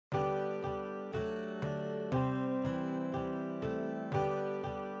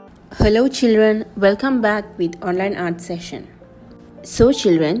Hello children, welcome back with online art session. So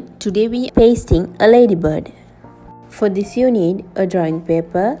children, today we are pasting a ladybird. For this you need a drawing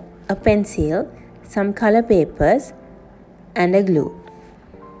paper, a pencil, some color papers and a glue.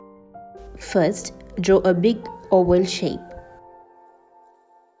 First, draw a big oval shape.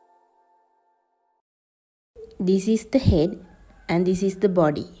 This is the head and this is the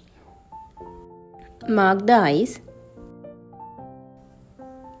body. Mark the eyes.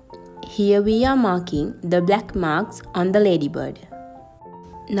 Here we are marking the black marks on the ladybird.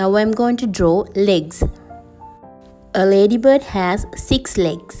 Now I am going to draw legs. A ladybird has 6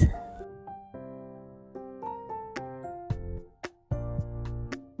 legs.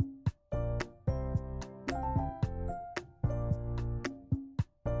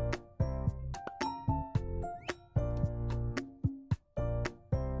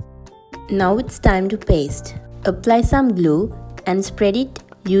 Now it's time to paste. Apply some glue and spread it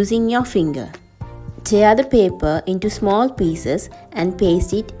using your finger. Tear the paper into small pieces and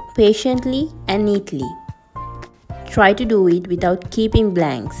paste it patiently and neatly. Try to do it without keeping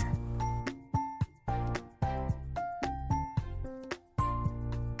blanks.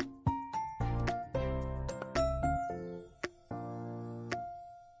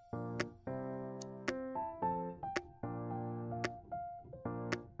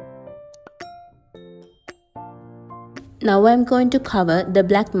 Now I am going to cover the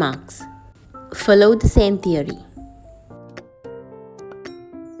black marks. Follow the same theory.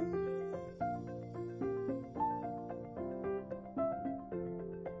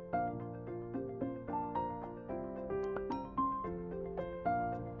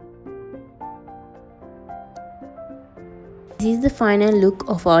 This is the final look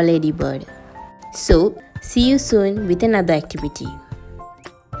of our ladybird. So, see you soon with another activity.